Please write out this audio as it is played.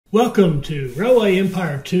Welcome to Railway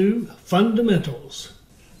Empire 2 Fundamentals.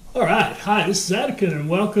 All right, hi, this is Attican, and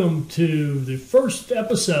welcome to the first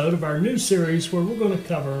episode of our new series where we're going to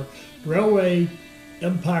cover Railway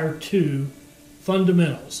Empire 2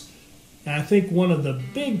 Fundamentals. And I think one of the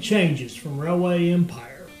big changes from Railway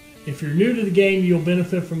Empire, if you're new to the game, you'll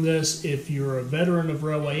benefit from this. If you're a veteran of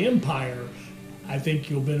Railway Empire, I think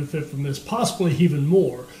you'll benefit from this possibly even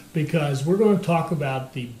more, because we're going to talk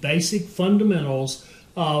about the basic fundamentals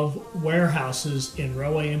of warehouses in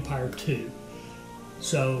Railway Empire 2.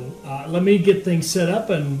 So let me get things set up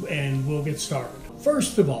and we'll get started.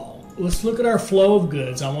 First of all, let's look at our flow of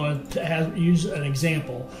goods. I want to use an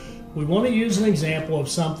example. We want to use an example of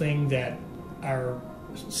something that our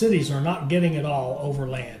cities are not getting at all over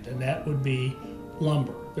land, and that would be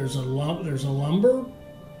lumber. There's a lumber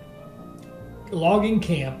logging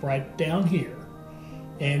camp right down here,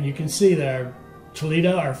 and you can see that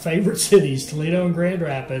Toledo, our favorite cities, Toledo and Grand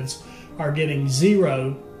Rapids, are getting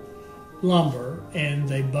zero lumber, and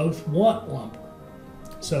they both want lumber.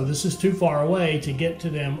 So this is too far away to get to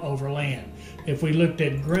them over land. If we looked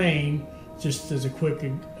at grain, just as a quick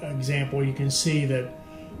example, you can see that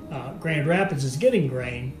Grand Rapids is getting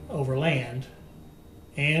grain over land,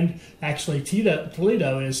 and actually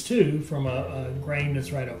Toledo is too, from a grain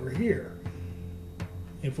that's right over here.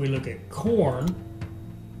 If we look at corn,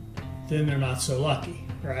 then they're not so lucky,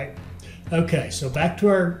 right? Okay, so back to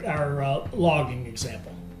our logging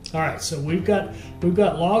example. All right, so we've got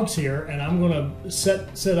logs here, and I'm going to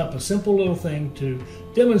set up a simple little thing to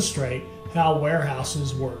demonstrate how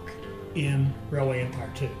warehouses work in Railway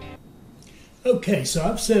Empire 2. Okay, so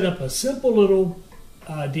I've set up a simple little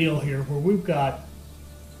deal here where we've got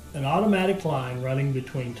an automatic line running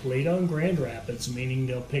between Toledo and Grand Rapids, meaning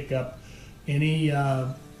they'll pick up any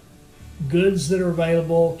goods that are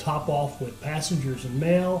available, top off with passengers and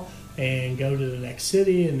mail, and go to the next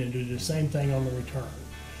city, and then do the same thing on the return.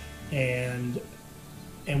 And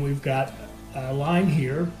we've got a line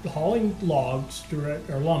here hauling logs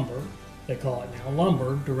or lumber, they call it now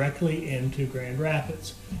lumber, directly into Grand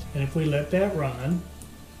Rapids. And if we let that run,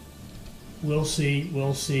 we'll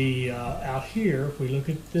see out here, if we look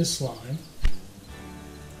at this line,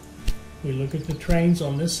 we look at the trains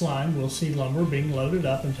on this line, we'll see lumber being loaded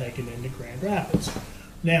up and taken into Grand Rapids.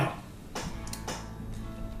 Now,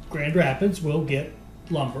 Grand Rapids will get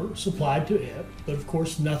lumber supplied to it, but of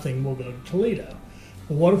course nothing will go to Toledo.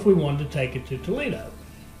 But what if we wanted to take it to Toledo?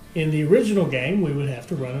 In the original game, we would have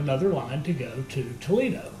to run another line to go to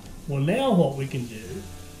Toledo. Well, now what we can do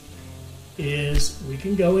is we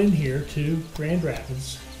can go in here to Grand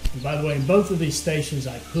Rapids. And by the way, in both of these stations,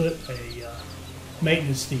 I put a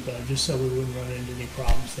maintenance depot just so we wouldn't run into any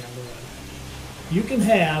problems down the road. You can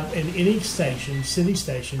have in any station, city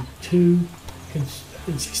station, two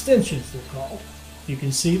extensions they're called. You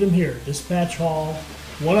can see them here, dispatch hall.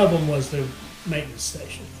 One of them was the maintenance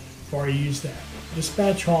station. I've already used that.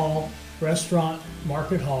 Dispatch hall, restaurant,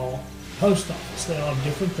 market hall, post office. They all have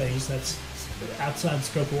different things. That's outside the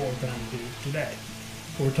scope of what we're trying to do today.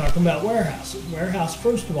 We're talking about warehouses. Warehouse,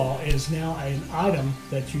 first of all, is now an item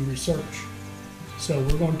that you research. So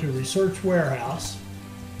we're going to research warehouse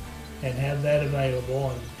and have that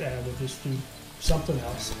available, and we'll just do something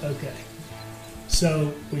else. Okay.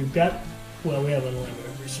 So we've got, well, we have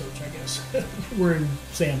unlimited research, I guess. We're in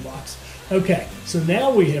sandbox. Okay, so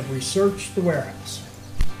now we have researched the warehouse.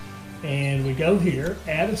 And we go here,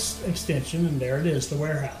 add an extension, and there it is, the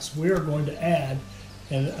warehouse. We are going to add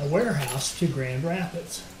a warehouse to Grand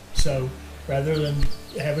Rapids. So rather than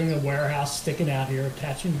having a warehouse sticking out here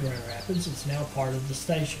attaching to Grand Rapids, it's now part of the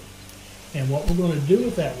station. And what we're going to do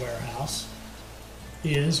with that warehouse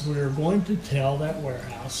is we're going to tell that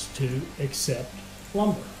warehouse to accept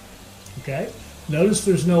lumber. Okay? Notice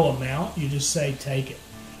there's no amount, you just say take it.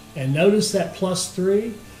 And notice that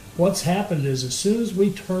 +3, what's happened is as soon as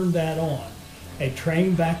we turned that on, a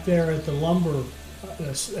train back there at the lumber,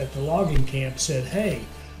 at the logging camp said, hey,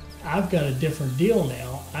 I've got a different deal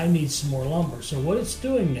now. I need some more lumber. So what it's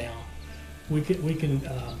doing now, we can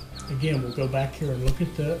again, we'll go back here and look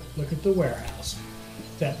at the warehouse.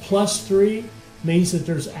 That +3 means that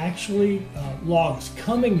there's actually logs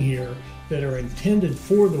coming here that are intended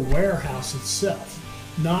for the warehouse itself,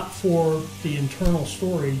 not for the internal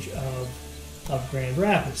storage of Grand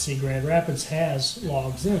Rapids. See, Grand Rapids has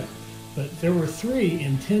logs in it, but there were 3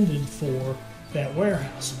 intended for that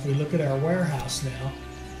warehouse. If we look at our warehouse now,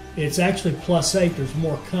 it's actually +8, there's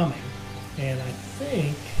more coming. And I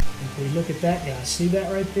think if we look at that guy, see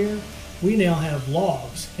that right there? We now have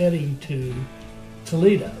logs heading to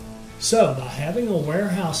Toledo. So by having a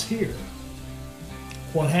warehouse here,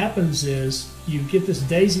 what happens is you get this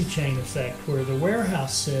daisy chain effect where the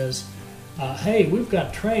warehouse says, hey, we've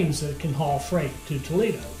got trains that can haul freight to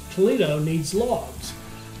Toledo. Toledo needs logs.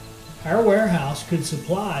 Our warehouse could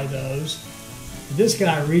supply those. This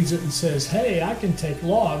guy reads it and says, hey, I can take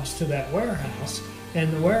logs to that warehouse,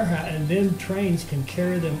 and then trains can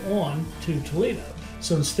carry them on to Toledo.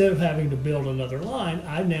 So instead of having to build another line,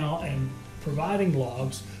 I now am providing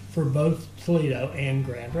logs for both Toledo and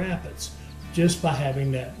Grand Rapids just by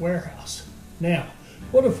having that warehouse. Now,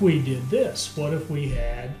 what if we did this? What if we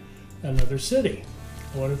had another city?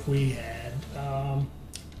 What if we had,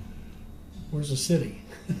 where's a city?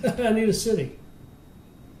 I need a city.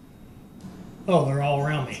 Oh, they're all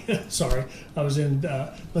around me. Sorry, I was in,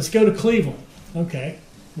 let's go to Cleveland. Okay,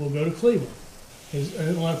 we'll go to Cleveland.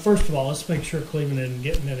 Well, first of all, let's make sure Cleveland isn't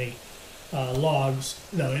getting any logs.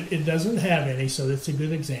 No, it doesn't have any, so that's a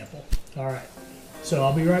good example. All right, so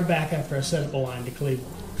I'll be right back after I set up a line to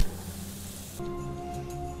Cleveland.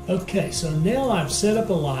 Okay, so now I've set up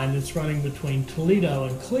a line that's running between Toledo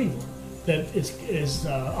and Cleveland that is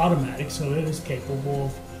automatic, so it is capable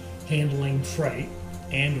of handling freight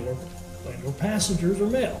and or passengers or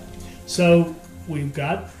mail. So we've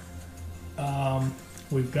got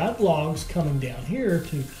logs coming down here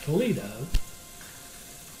to Toledo.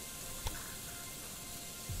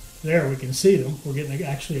 There, we can see them. We're getting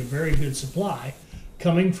actually a very good supply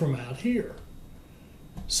coming from out here.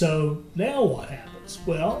 So now what happens?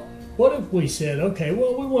 Well, what if we said, okay,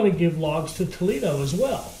 well, we want to give logs to Toledo as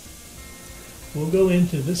well. We'll go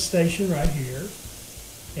into this station right here,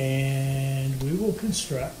 and we will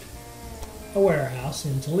construct a warehouse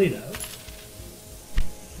in Toledo.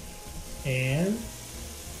 And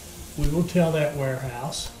we will tell that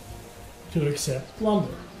warehouse to accept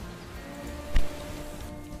lumber.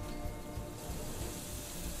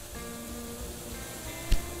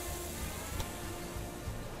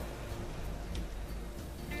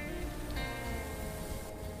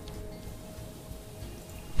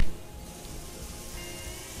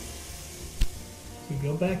 We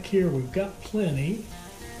go back here, we've got plenty.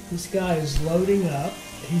 This guy is loading up,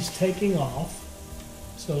 he's taking off.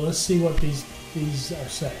 So let's see what these are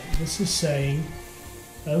saying. This is saying,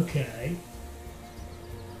 okay,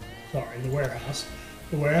 sorry, the warehouse.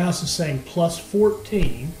 The warehouse is saying plus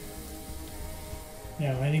 14.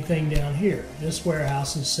 Now anything down here, this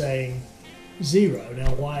warehouse is saying 0.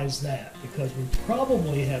 Now why is that? Because we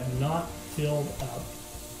probably have not filled up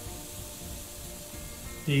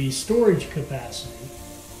the storage capacity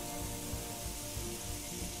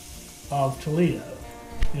of Toledo.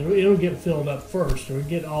 It'll get filled up first, or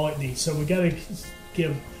get all it needs. So we got to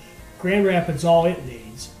give Grand Rapids all it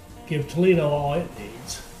needs, give Toledo all it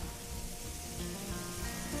needs.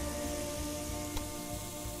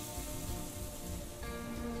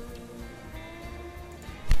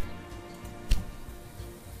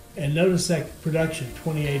 And notice that production,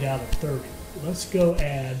 28 out of 30. Let's go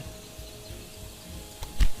add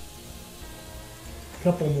a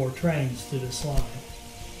couple more trains to this line.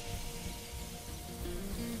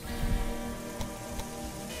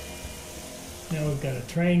 Now we've got a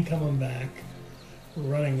train coming back. We're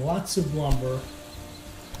running lots of lumber.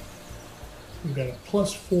 We've got a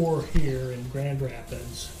plus 4 here in Grand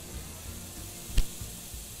Rapids.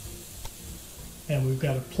 And we've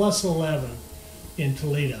got a plus 11 in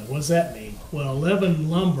Toledo. What does that mean? Well, 11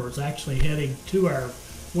 lumber is actually heading to our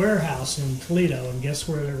warehouse in Toledo, and guess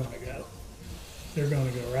where they're going to go? They're going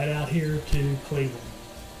to go right out here to Cleveland.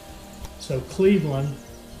 So Cleveland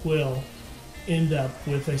will end up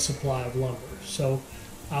with a supply of lumber. So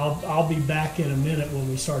I'll be back in a minute when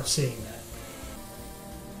we start seeing that.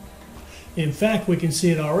 In fact, we can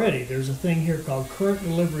see it already. There's a thing here called current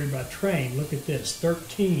delivery by train. Look at this.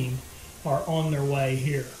 13 are on their way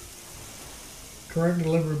here. Current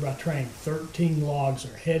delivery by train. 13 logs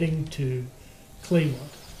are heading to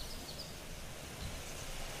Cleveland.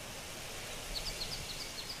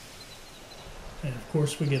 And of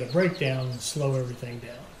course we get a breakdown and slow everything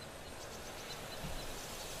down.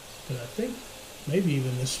 But I think maybe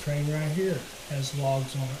even this train right here has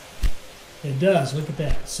logs on it. It does, look at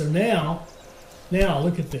that. So now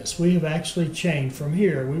look at this. We have actually chained from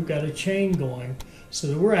here. We've got a chain going so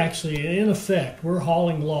that we're actually, in effect, we're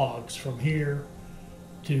hauling logs from here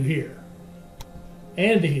to here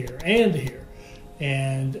and to here and to here.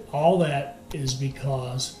 And all that is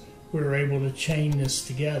because we were able to chain this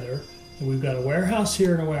together. And we've got a warehouse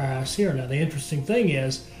here and a warehouse here. Now the interesting thing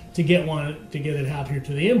is, to get it out here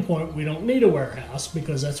to the endpoint, we don't need a warehouse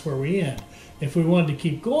because that's where we end. If we wanted to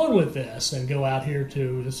keep going with this and go out here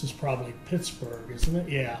to, this is probably Pittsburgh, isn't it?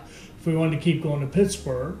 Yeah. If we wanted to keep going to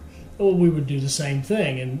Pittsburgh, well, we would do the same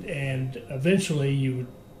thing, and eventually you would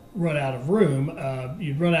run out of room.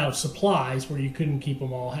 You'd run out of supplies where you couldn't keep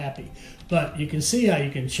them all happy. But you can see how you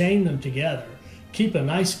can chain them together, keep a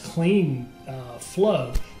nice clean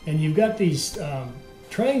flow, and you've got these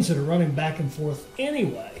trains that are running back and forth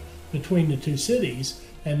anyway between the two cities,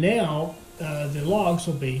 and now the logs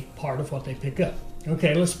will be part of what they pick up.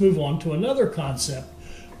 Okay, let's move on to another concept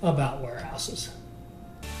about warehouses.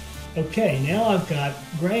 Okay, now I've got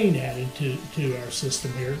grain added to our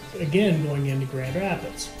system here, again going into Grand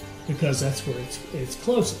Rapids, because that's where it's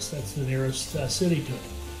closest. That's the nearest city to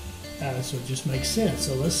it. So it just makes sense.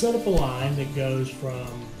 So let's set up a line that goes from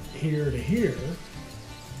here to here,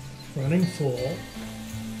 running full,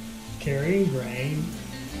 carrying grain.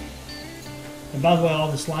 And by the way, all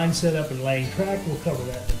this line setup and laying track, we'll cover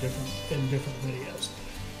that in different videos.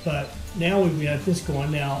 But now we've got this going.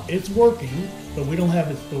 Now it's working, but we don't have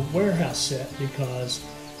the warehouse set because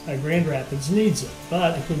Grand Rapids needs it.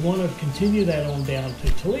 But if we want to continue that on down to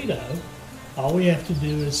Toledo, all we have to do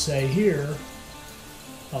is say here,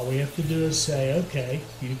 okay,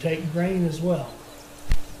 you take grain as well.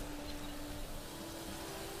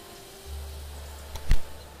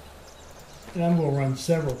 And I'm going to run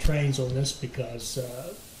several trains on this because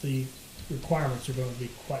the requirements are going to be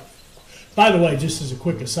quite. By the way, just as a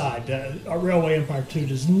quick aside, our Railway Empire 2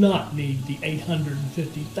 does not need the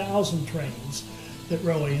 850,000 trains that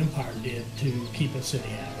Railway Empire did to keep a city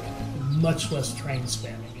happy. Much less train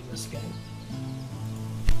spamming in this game.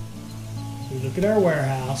 We look at our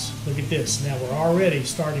warehouse. Look at this. Now we're already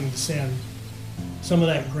starting to send some of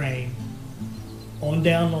that grain on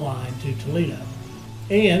down the line to Toledo.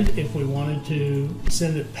 And if we wanted to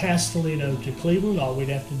send it past Toledo to Cleveland, all we'd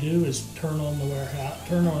have to do is turn on the warehouse,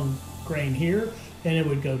 turn on grain here, and it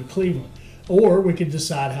would go to Cleveland. Or we could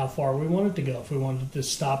decide how far we want it to go. If we wanted to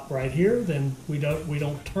stop right here, then we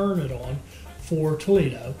don't turn it on for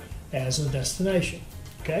Toledo as a destination.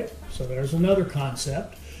 Okay, so there's another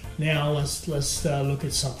concept. Now let's look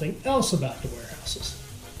at something else about the warehouses.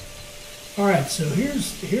 All right, so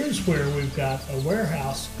here's where we've got a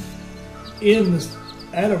warehouse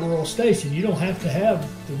at a rural station. You don't have to have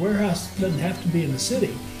the warehouse, doesn't have to be in the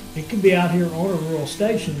city. It can be out here on a rural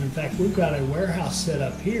station. In fact, we've got a warehouse set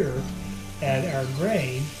up here at our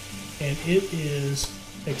grain, and it is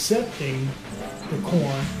accepting the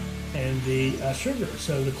corn and the sugar.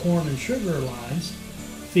 So the corn and sugar lines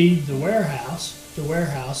feed the warehouse. The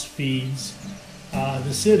warehouse feeds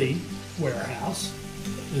the city warehouse,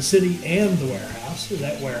 the city and the warehouse. So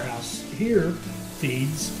that warehouse here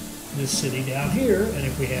feeds the city down here, and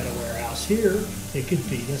if we had a warehouse here, it could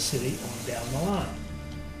feed a city on down the line.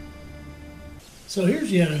 So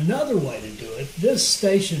here's yet another way to do it. This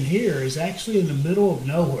station here is actually in the middle of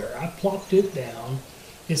nowhere. I plopped it down.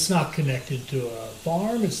 It's not connected to a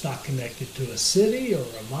farm. It's not connected to a city or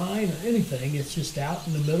a mine or anything. It's just out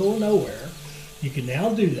in the middle of nowhere. You can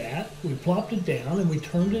now do that. We plopped it down and we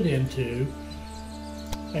turned it into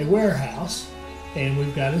a warehouse, and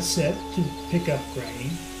we've got it set to pick up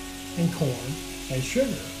grain and corn and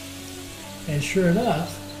sugar. And sure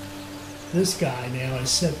enough, this guy now is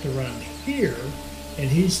set to run here, and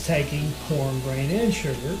he's taking corn, grain, and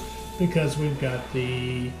sugar because we've got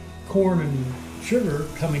the corn and sugar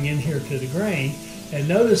coming in here to the grain. And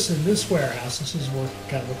notice in this warehouse, this is worth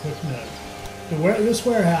kind of a quick note. This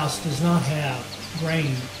warehouse does not have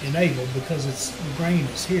grain enabled because the grain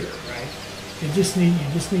is here, right? You just need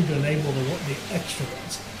to enable the extra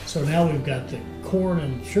ones. So now we've got the corn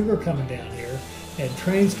and sugar coming down here, and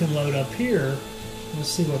trains can load up here. Let's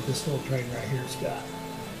see what this little train right here's got.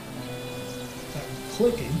 I'm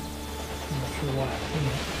clicking. I'm not sure why.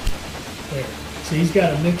 There. So he's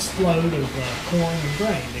got a mixed load of corn and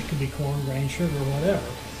grain. It could be corn, grain, sugar, whatever.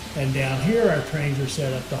 And down here, our trains are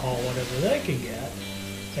set up to haul whatever they can get.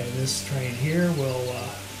 And this train here will,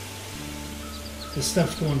 this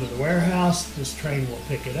stuff's going to the warehouse. This train will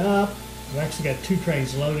pick it up. We've actually got two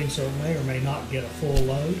trains loading, so it may or may not get a full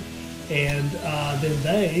load. And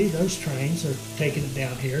then those trains are taking it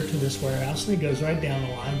down here to this warehouse, and it goes right down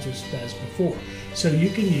the line just as before. So you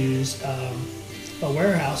can use a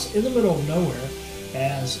warehouse in the middle of nowhere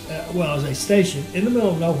as a station in the middle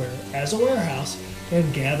of nowhere as a warehouse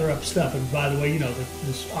and gather up stuff. And by the way,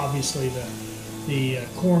 this obviously the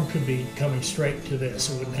corn could be coming straight to this.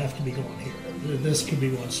 It wouldn't have to be going here. This could be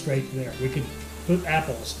going straight to there. We could put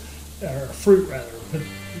apples, or fruit rather,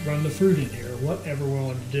 run the fruit in here, whatever we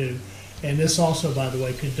want to do. And this also, by the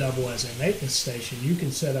way, could double as a maintenance station. You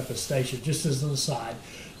can set up a station, just as an aside,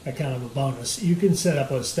 a kind of a bonus. You can set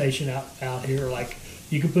up a station out here, like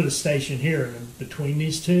you could put a station here, and between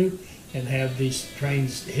these two, and have these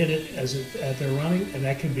trains hit it as they're running, and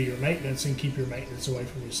that could be your maintenance and keep your maintenance away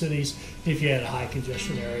from your cities if you had a high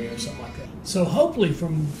congestion area or something like that. So hopefully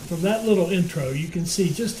from that little intro, you can see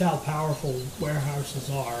just how powerful warehouses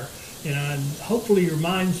are, and hopefully your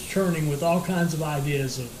mind's churning with all kinds of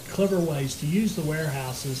ideas of clever ways to use the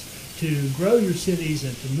warehouses to grow your cities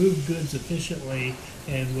and to move goods efficiently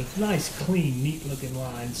and with nice, clean, neat-looking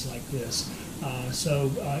lines like this. So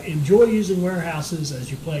enjoy using warehouses as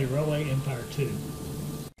you play Railway Empire 2.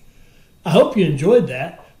 I hope you enjoyed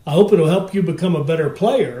that. I hope it'll help you become a better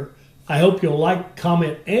player. I hope you'll like,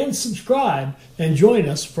 comment, and subscribe, and join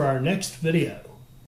us for our next video.